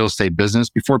building a real estate business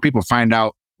before people find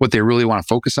out what they really want to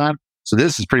focus on. So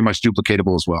this is pretty much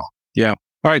duplicatable as well. Yeah.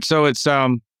 All right. So it's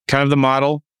kind of the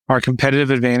model, our competitive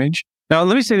advantage. Now,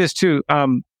 let me say this too.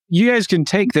 You guys can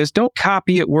take this, don't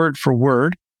copy it word for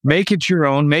word, make it your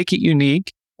own, make it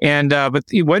unique. And, but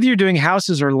whether you're doing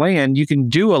houses or land, you can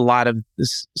do a lot of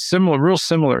this real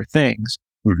similar things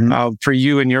for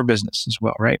you and your business as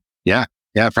well, right? Yeah.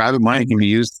 Yeah. Private money can be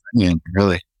used,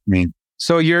 really.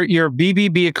 So you're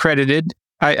BBB accredited.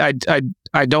 I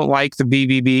don't like the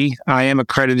BBB. I am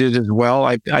accredited as well.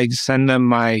 I send them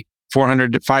my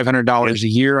 $400 to $500 a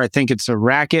year. I think it's a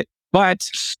racket, but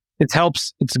it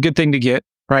helps. It's a good thing to get,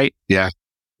 right? Yeah.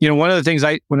 One of the things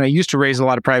when I used to raise a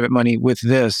lot of private money with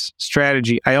this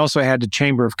strategy, I also had the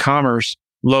Chamber of Commerce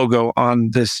logo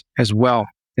on this as well.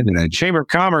 And the Chamber of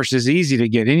Commerce is easy to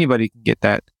get. Anybody can get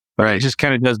that. But it just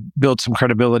kind of does build some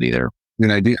credibility there. Good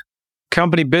idea.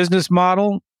 Company business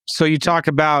model. So you talk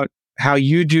about how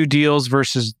you do deals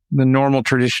versus the normal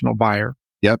traditional buyer.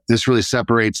 Yep. This really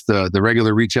separates the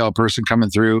regular retail person coming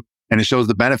through, and it shows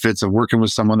the benefits of working with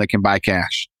someone that can buy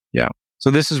cash. Yeah. So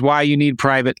this is why you need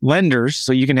private lenders,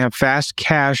 so you can have fast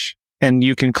cash and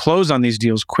you can close on these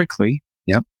deals quickly.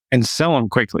 Yep. And sell them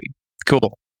quickly.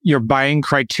 Cool. Your buying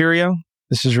criteria.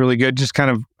 This is really good. Just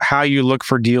kind of how you look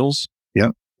for deals.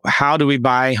 Yep. How do we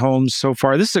buy homes so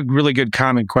far? This is a really good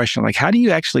common question. Like, how do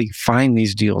you actually find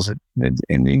these deals? And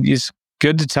it's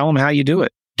good to tell them how you do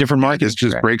it. Different markets. This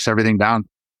just breaks everything down.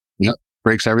 Yep.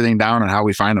 Breaks everything down on how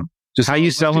we find them. Just how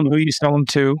you sell them, who you sell them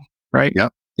to, right?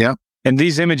 Yep. Yep. And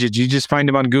these images, you just find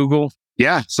them on Google?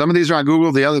 Yeah. Some of these are on Google.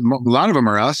 A lot of them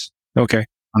are us. Okay.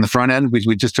 On the front end,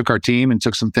 we just took our team and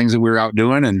took some things that we were out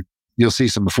doing, and you'll see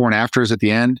some before and afters at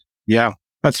the end. Yeah.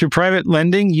 But through private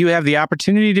lending, you have the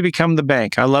opportunity to become the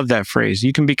bank. I love that phrase.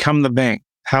 You can become the bank.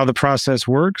 How the process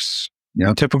works.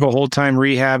 Yep. Typical hold time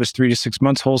rehab is 3 to 6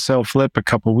 months. Wholesale flip, a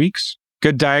couple weeks.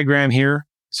 Good diagram here.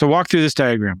 So walk through this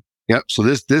diagram. Yep. So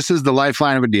this is the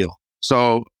lifeline of a deal.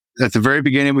 So at the very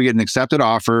beginning, we get an accepted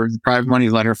offer. The private money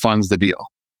lender funds the deal.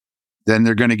 Then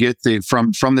they're going to get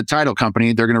from the title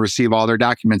company, they're going to receive all their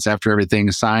documents after everything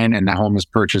is signed and the home is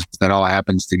purchased. That all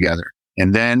happens together.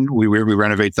 And then we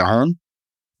renovate the home.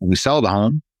 We sell the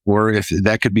home, or if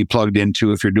that could be plugged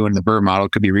into, if you're doing the BRRRR model,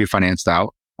 it could be refinanced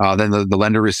out. Then the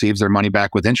lender receives their money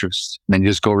back with interest. And then you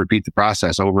just go repeat the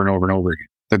process over and over and over again.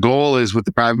 The goal is with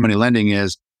the private money lending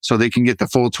is so they can get the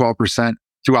full 12%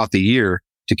 throughout the year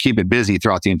to keep it busy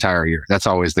throughout the entire year. That's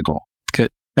always the goal. Good.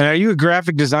 And are you a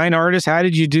graphic design artist? How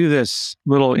did you do this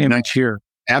little image here?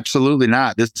 Absolutely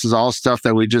not. This is all stuff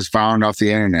that we just found off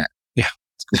the internet. Yeah.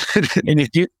 And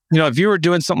if you were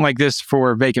doing something like this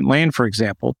for vacant land, for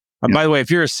example, by the way,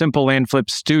 if you're a simple land flip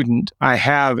student, I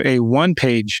have a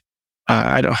one-page,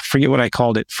 I forget what I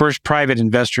called it, First Private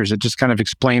Investors. It just kind of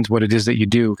explains what it is that you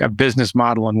do, a business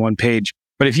model on one page.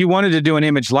 But if you wanted to do an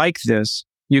image like this,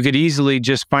 you could easily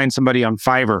just find somebody on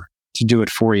Fiverr to do it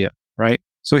for you, right?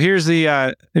 So here's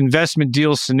the investment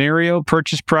deal scenario,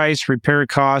 purchase price, repair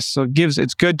costs. So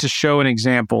it's good to show an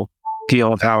example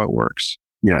deal of how it works.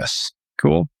 Yes.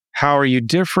 Cool. How are you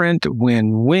different?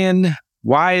 Win-win.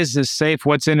 Why is this safe?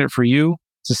 What's in it for you?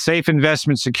 It's a safe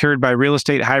investment secured by real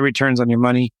estate, high returns on your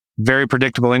money, very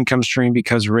predictable income stream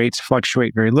because rates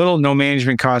fluctuate very little, no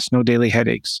management costs, no daily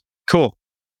headaches. Cool.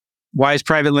 Why is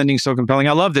private lending so compelling?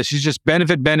 I love this. It's just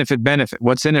benefit.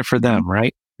 What's in it for them,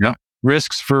 right? Yeah.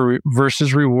 Risks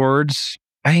versus rewards.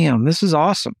 Bam, this is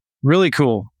awesome. Really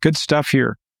cool. Good stuff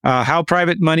here. How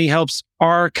private money helps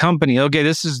our company. Okay,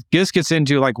 this gets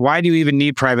into like, why do you even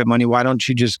need private money? Why don't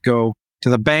you just go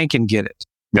to the bank and get it?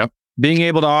 Yep. Being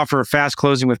able to offer a fast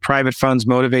closing with private funds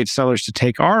motivates sellers to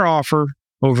take our offer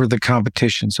over the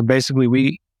competition. So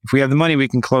basically, if we have the money, we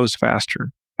can close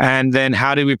faster. And then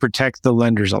how do we protect the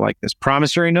lenders? I like this.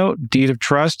 Promissory note, deed of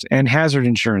trust, and hazard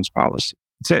insurance policy.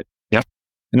 That's it. Yep.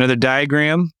 Another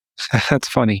diagram. That's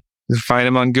funny. Find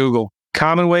them on Google.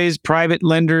 Common ways private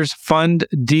lenders fund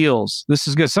deals. This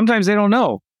is good. Sometimes they don't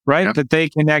know, right? Yep. That they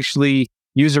can actually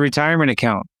use a retirement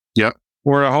account. Yep.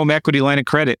 Or a home equity line of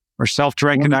credit or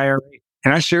self-directed IRA.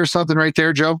 Can I share something right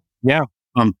there, Joe? Yeah.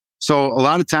 So a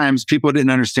lot of times people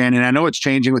didn't understand, and I know it's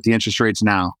changing with the interest rates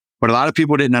now, but a lot of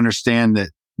people didn't understand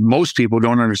that most people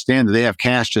don't understand that they have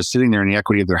cash just sitting there in the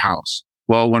equity of their house.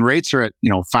 Well, when rates are at,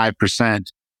 5%,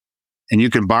 and you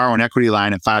can borrow an equity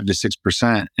line at 5 to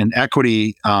 6%, and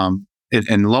equity, and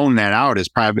loan that out as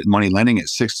private money lending at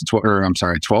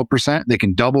 12%, they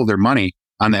can double their money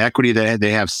on the equity that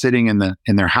they have sitting in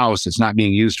their house. It's not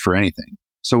being used for anything.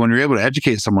 So when you're able to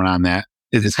educate someone on that,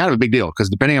 it's kind of a big deal, because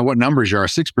depending on what numbers you are,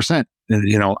 6%,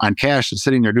 on cash that's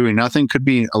sitting there doing nothing could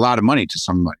be a lot of money to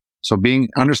somebody. So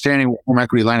understanding what home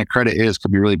equity line of credit is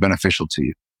could be really beneficial to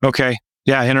you. Okay.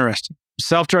 Yeah. Interesting.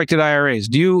 Self-directed IRAs.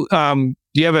 Do you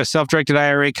have a self-directed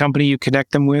IRA company you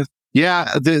connect them with?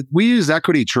 Yeah. We use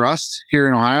Equity Trust here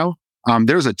in Ohio.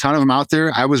 There's a ton of them out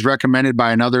there. I was recommended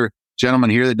by another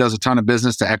gentleman here that does a ton of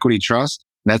business to Equity Trust.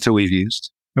 That's who we've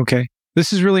used. Okay.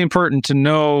 This is really important to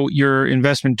know your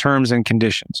investment terms and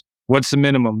conditions. What's the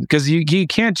minimum? Because you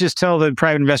can't just tell the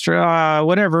private investor,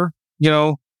 whatever,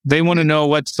 they want to know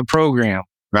what's the program.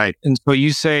 Right. And so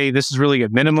you say, this is really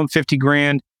good. Minimum 50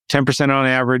 grand, 10% on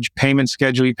average, payment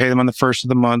schedule. You pay them on the first of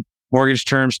the month. Mortgage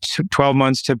terms, 12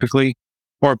 months typically,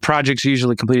 or projects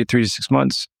usually completed 3 to 6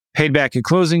 months. Paid back at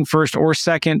closing, first or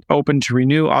second, open to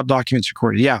renew, all documents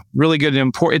recorded. Yeah, really good.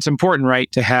 It's important,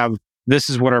 right, to have, this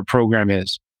is what our program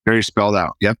is. Very spelled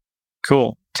out. Yep.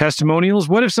 Cool. Testimonials.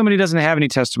 What if somebody doesn't have any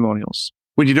testimonials?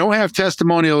 When you don't have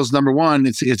testimonials, number one,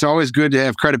 it's always good to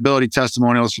have credibility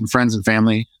testimonials from friends and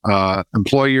family,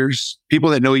 employers, people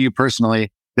that know you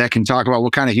personally that can talk about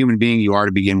what kind of human being you are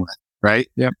to begin with, right?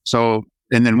 Yep. So,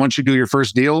 and then once you do your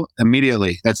first deal,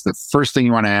 immediately, that's the first thing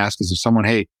you want to ask is if someone,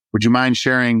 hey, would you mind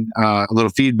sharing a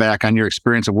little feedback on your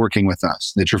experience of working with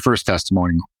us? That's your first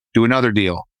testimonial. Do another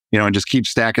deal, and just keep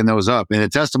stacking those up. And the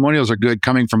testimonials are good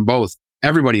coming from both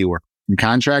everybody you work, from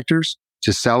contractors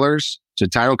to sellers to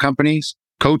title companies,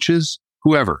 coaches,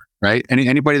 whoever, right?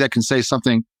 Anybody that can say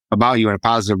something about you in a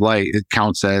positive light, it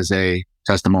counts as a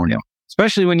testimonial.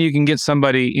 Especially when you can get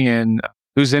somebody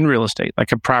who's in real estate,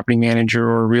 like a property manager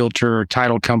or a realtor or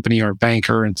title company or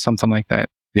banker and something like that.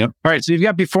 Yep. All right. So you've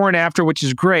got before and after, which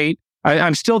is great.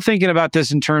 I'm still thinking about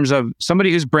this in terms of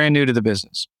somebody who's brand new to the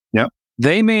business. Yep.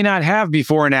 They may not have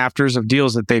before and afters of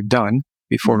deals that they've done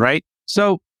before, right?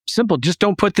 So simple, just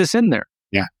don't put this in there.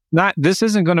 Yeah. This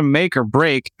isn't going to make or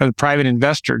break a private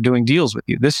investor doing deals with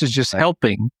you. This is just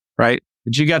helping, right?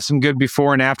 But you got some good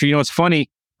before and after. It's funny.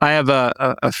 I have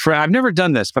a friend, I've never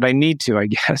done this, but I need to, I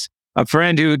guess. A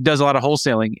friend who does a lot of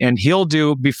wholesaling, and he'll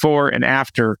do before and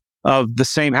after of the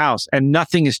same house, and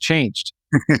nothing has changed.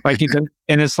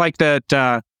 And it's like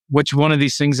that, which one of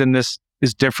these things in this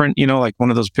is different, like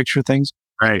one of those picture things.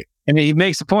 Right. And he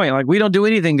makes a point, like, we don't do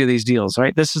anything to these deals,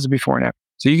 right? This is a before and after.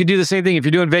 So you could do the same thing. If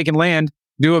you're doing vacant land,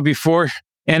 do a before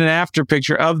and an after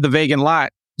picture of the vacant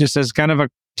lot, just as kind of a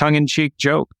tongue-in-cheek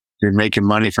joke. You're making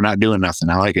money for not doing nothing.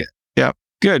 I like it. Yeah.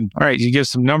 Good. All right. You give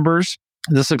some numbers.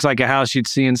 This looks like a house you'd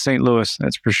see in St. Louis.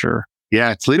 That's for sure.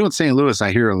 Yeah. Toledo and St. Louis,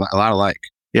 I hear a lot alike.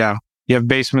 Yeah. You have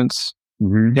basements.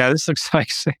 Mm-hmm. Yeah. This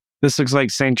looks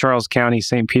like St. Charles County,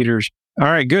 St. Peters. All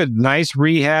right. Good. Nice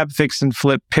rehab, fix and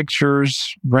flip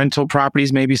pictures, rental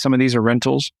properties. Maybe some of these are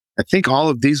rentals. I think all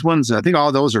of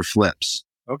those are flips.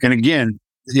 Okay. And again,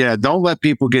 don't let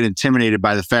people get intimidated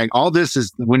by the fact all this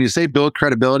is, when you say build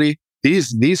credibility,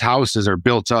 these houses are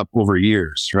built up over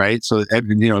years, right? So,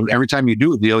 every time you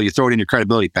do a deal, you throw it in your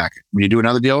credibility packet. When you do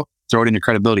another deal, throw it in your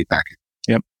credibility packet.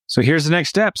 Yep. So here's the next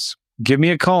steps. Give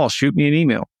me a call, shoot me an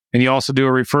email. And you also do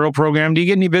a referral program. Do you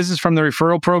get any business from the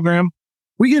referral program?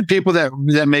 We get people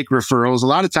that make referrals. A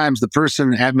lot of times the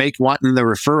person wanting the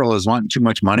referral is wanting too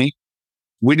much money.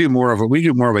 We do more of a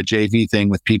JV thing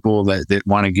with people that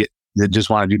just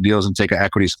want to do deals and take an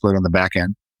equity split on the back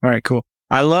end. All right, cool.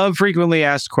 I love frequently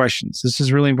asked questions. This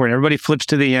is really important. Everybody flips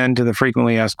to the end to the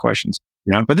frequently asked questions.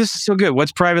 Yeah. But this is still good.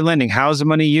 What's private lending? How's the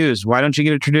money used? Why don't you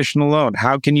get a traditional loan?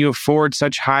 How can you afford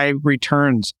such high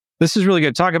returns? This is really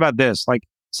good. Talk about this. Like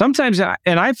sometimes,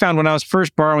 and I found when I was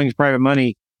first borrowing private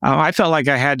money, I felt like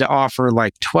I had to offer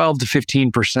like 12 to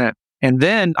 15%. And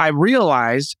then I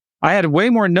realized I had way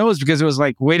more no's because it was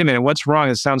like, wait a minute, what's wrong?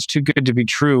 It sounds too good to be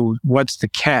true. What's the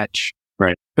catch?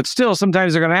 Right. But still,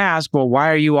 sometimes they're going to ask, well, why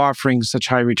are you offering such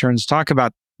high returns? Talk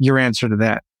about your answer to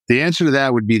that. The answer to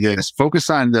that would be this. Focus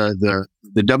on the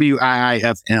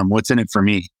WIIFM, what's in it for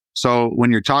me. So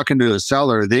when you're talking to a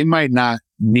seller, they might not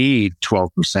need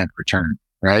 12% return,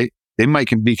 right? they might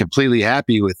can be completely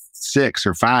happy with 6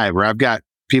 or 5, where I've got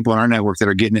people in our network that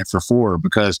are getting it for 4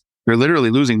 because they're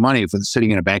literally losing money for sitting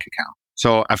in a bank account.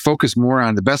 So I focus more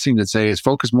on, the best thing to say is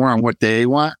focus more on what they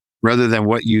want rather than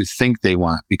what you think they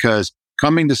want. Because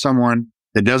coming to someone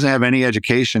that doesn't have any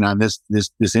education on this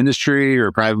industry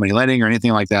or private money lending or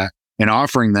anything like that, and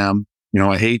offering them,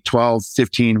 8, 12,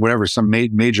 15, whatever, some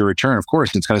major return, of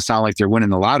course, it's going to sound like they're winning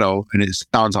the lotto and it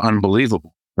sounds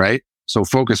unbelievable, right? So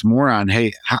focus more on,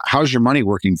 hey, how's your money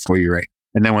working for you, right?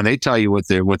 And then when they tell you what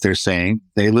they're saying,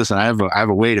 they listen, I have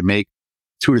a way to make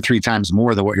 2 or 3 times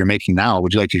more than what you're making now.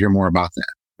 Would you like to hear more about that?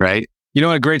 Right?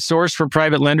 A great source for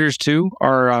private lenders too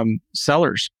are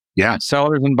sellers. Yeah.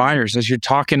 Sellers and buyers. As you're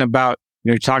talking about,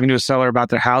 you're talking to a seller about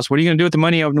their house. What are you going to do with the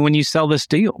money when you sell this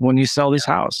deal, when you sell this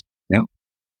house? Yeah.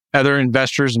 Other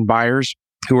investors and buyers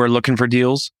who are looking for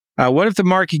deals. What if the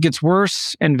market gets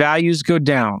worse and values go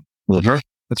down?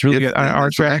 That's really good.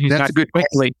 Our strategy is not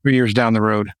speculate 3 years down the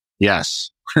road.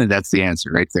 Yes. That's the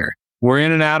answer right there. We're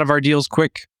in and out of our deals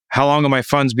quick. How long will my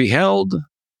funds be held?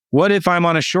 What if I'm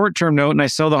on a short-term note and I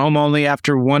sell the home only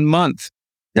after 1 month?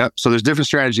 Yep. So there's different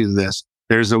strategies to this.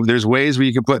 There's ways where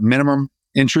you can put minimum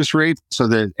interest rate so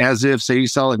that as if, say you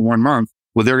sell it in 1 month,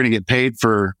 well, they're going to get paid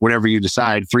for whatever you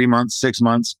decide, 3 months, 6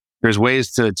 months. There's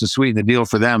ways to sweeten the deal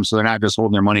for them so they're not just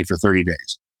holding their money for 30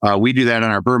 days. We do that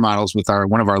on our BRRRR models with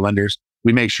one of our lenders.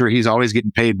 We make sure he's always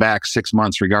getting paid back 6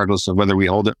 months, regardless of whether we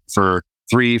hold it for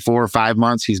 3, 4, 5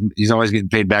 months. He's always getting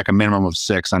paid back a minimum of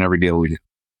 6 on every deal we do.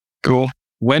 Cool.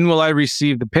 When will I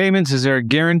receive the payments? Is there a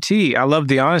guarantee? I love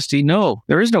the honesty. No,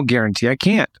 there is no guarantee. I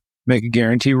can't make a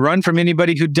guarantee. Run from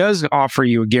anybody who does offer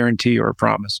you a guarantee or a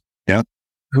promise. Yeah.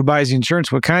 Who buys the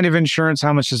insurance? What kind of insurance?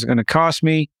 How much is it going to cost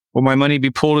me? Will my money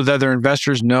be pooled with other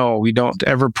investors? No, we don't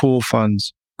ever pool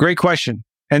funds. Great question.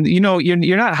 And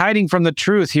you're not hiding from the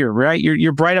truth here, right?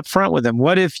 You're right up front with them.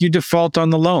 What if you default on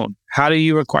the loan? How do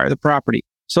you acquire the property?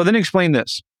 So then explain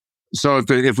this. So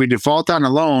if we default on a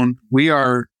loan, we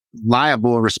are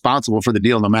liable or responsible for the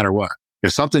deal no matter what.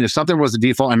 If something was a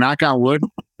default, and knock on wood,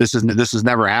 this has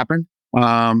never happened.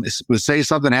 Say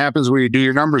something happens where you do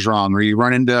your numbers wrong, or you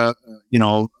run into,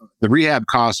 the rehab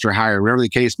costs are higher, whatever the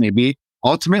case may be.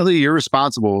 Ultimately, you're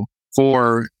responsible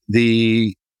to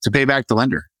pay back the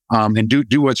lender, and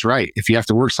do what's right. If you have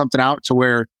to work something out to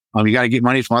where you got to get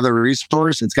money from other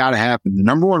resources, it's got to happen. The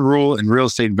number one rule in real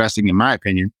estate investing, in my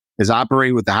opinion, is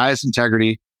operate with the highest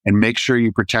integrity and make sure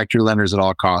you protect your lenders at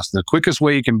all costs. The quickest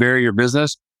way you can bury your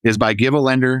business is by give a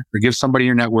lender or give somebody in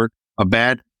your network a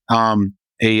bad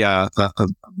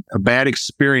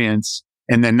experience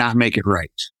and then not make it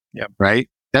right. Yep. Right?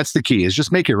 That's the key, is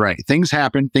just make it right. Things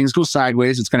happen. Things go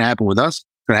sideways. It's going to happen with us. It's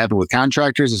going to happen with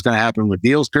contractors. It's going to happen with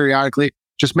deals periodically.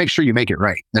 Just make sure you make it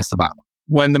right. That's the bottom.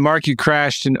 When the market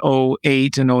crashed in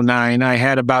 2008 and 2009, I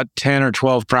had about 10 or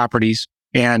 12 properties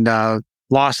and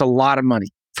lost a lot of money.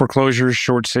 Foreclosures,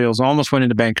 short sales, almost went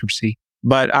into bankruptcy.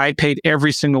 But I paid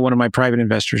every single one of my private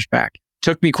investors back.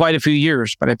 Took me quite a few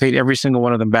years, but I paid every single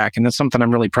one of them back. And that's something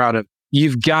I'm really proud of.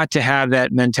 You've got to have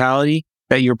that mentality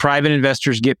that your private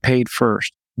investors get paid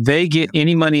first. They get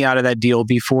any money out of that deal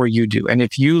before you do. And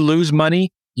if you lose money,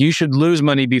 you should lose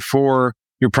money before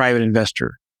your private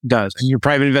investor does. And your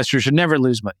private investor should never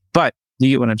lose money. But you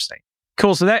get what I'm saying.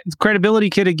 Cool. So that Credibility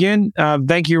Kit again,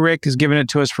 thank you, Rick, is giving it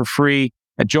to us for free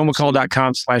at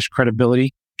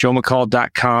joemccall.com/credibility,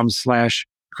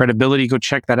 joemccall.com/credibility. Go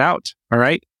check that out. All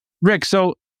right. Rick,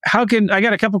 so I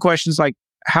got a couple questions, like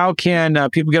how can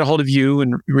people get a hold of you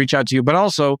and reach out to you, but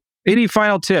also any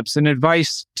final tips and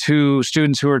advice to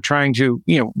students who are trying to,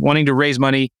 wanting to raise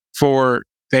money for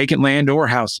vacant land or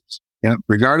houses? Yeah.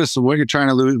 Regardless of what you're trying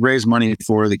to raise money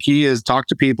for, the key is talk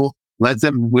to people, let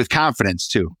them with confidence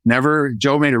too.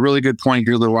 Joe made a really good point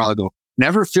here a little while ago.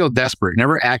 Never feel desperate.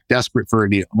 Never act desperate for a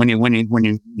deal. When you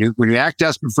act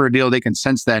desperate for a deal, they can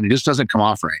sense that and it just doesn't come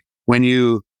off right. When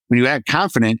you act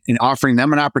confident in offering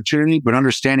them an opportunity, but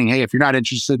understanding, hey, if you're not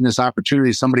interested in this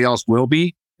opportunity, somebody else will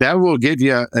be. That will gives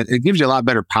you a lot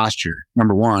better posture,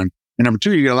 number one. And number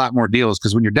two, you get a lot more deals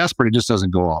because when you're desperate, it just doesn't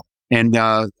go off. And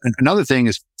another thing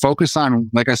is focus on,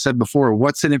 like I said before,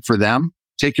 what's in it for them.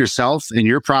 Take yourself and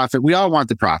your profit. We all want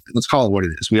the profit. Let's call it what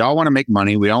it is. We all want to make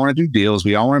money. We all want to do deals.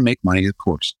 We all want to make money, of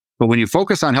course. But when you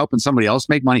focus on helping somebody else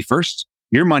make money first,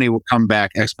 your money will come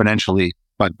back exponentially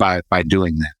by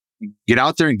doing that. Get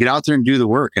out there and do the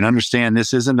work and understand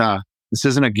this isn't a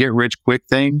get rich quick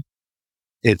thing.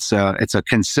 It's a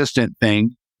consistent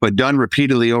thing, but done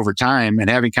repeatedly over time and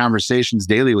having conversations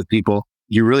daily with people,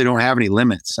 you really don't have any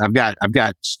limits. I've got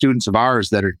students of ours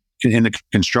that are in the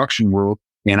construction world,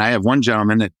 and I have one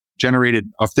gentleman that generated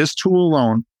off this tool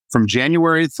alone from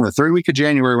the third week of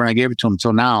January when I gave it to him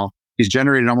until now, He's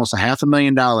generated almost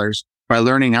 $500,000 by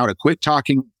learning how to quit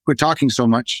talking so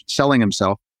much, selling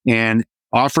himself, and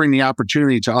offering the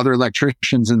opportunity to other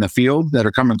electricians in the field that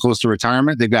are coming close to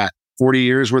retirement. They've got 40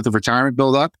 years worth of retirement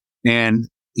build up, and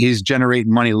he's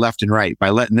generating money left and right by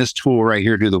letting this tool right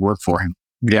here do the work for him.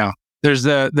 Yeah. It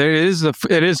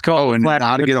is called and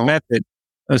how to get a method.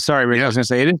 Oh, sorry, Rick. I was going to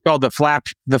say it is called the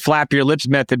flap your lips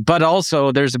method, but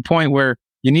also there's a point where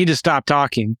you need to stop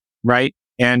talking, right?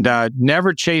 And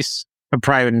never chase a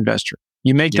private investor.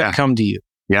 You make that come to you.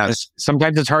 Yes.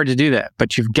 Sometimes it's hard to do that,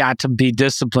 but you've got to be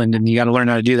disciplined and you got to learn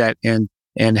how to do that and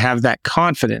have that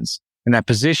confidence and that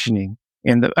positioning.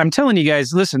 And I'm telling you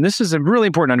guys, listen, this is really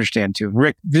important to understand too.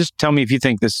 Rick, just tell me if you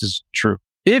think this is true.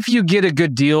 If you get a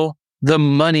good deal, the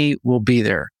money will be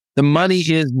there. The money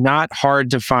is not hard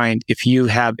to find if you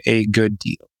have a good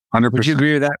deal. 100%. Would you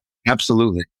agree with that?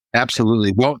 Absolutely.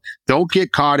 Absolutely. Well, don't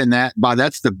get caught in that. But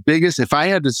that's the biggest, if I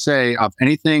had to say of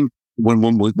anything,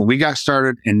 when we got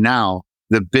started and now,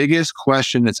 the biggest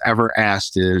question that's ever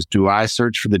asked is, do I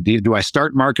search for the deal? Do I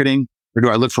start marketing or do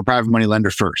I look for private money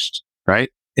lender first? Right.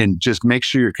 And just make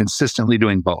sure you're consistently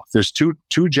doing both. There's two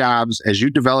jobs as you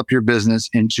develop your business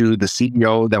into the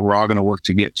CEO that we're all going to work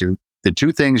to get to. The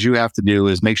two things you have to do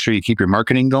is make sure you keep your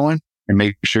marketing going and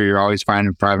make sure you're always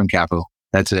finding private capital.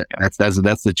 That's it. That's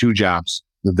the two jobs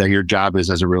that your job is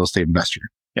as a real estate investor.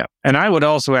 Yeah. And I would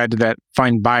also add to that,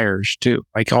 find buyers too.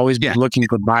 Like always be looking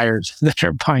for buyers that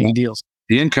are buying deals.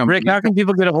 The income. Rick, how can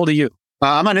people get a hold of you?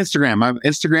 I'm on Instagram. I'm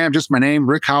Instagram, just my name,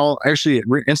 Rick Howell. Actually,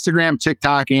 Instagram,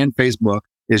 TikTok, and Facebook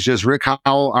is just Rick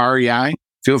Howell, REI.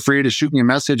 Feel free to shoot me a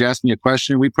message, ask me a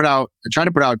question. I try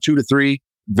to put out 2 to 3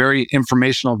 very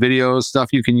informational videos,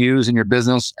 stuff you can use in your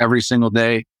business every single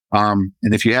day. And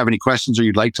if you have any questions or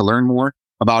you'd like to learn more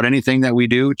about anything that we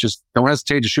do, just don't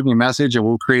hesitate to shoot me a message and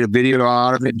we'll create a video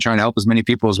out of it and try to help as many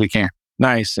people as we can.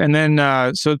 Nice. And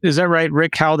then, so is that right?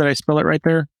 Rick Howell, did I spell it right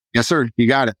there? Yes, sir. You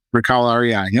got it. Rick Howell,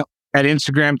 REI. Yep. At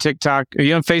Instagram, TikTok. Are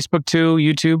you on Facebook too?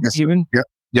 YouTube even? Yep.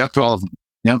 Yep. To all of them.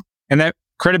 Yep. And that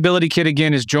credibility kit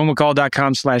again is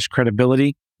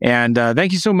joemccall.com/credibility. And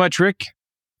thank you so much, Rick,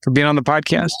 for being on the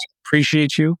podcast.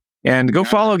 Appreciate you. And go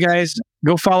follow, guys.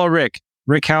 Go follow Rick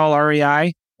Howell,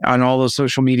 REI on all those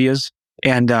social medias.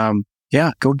 And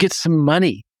go get some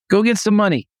money. Go get some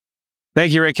money.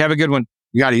 Thank you, Rick. Have a good one.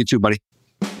 You got it. You too, buddy.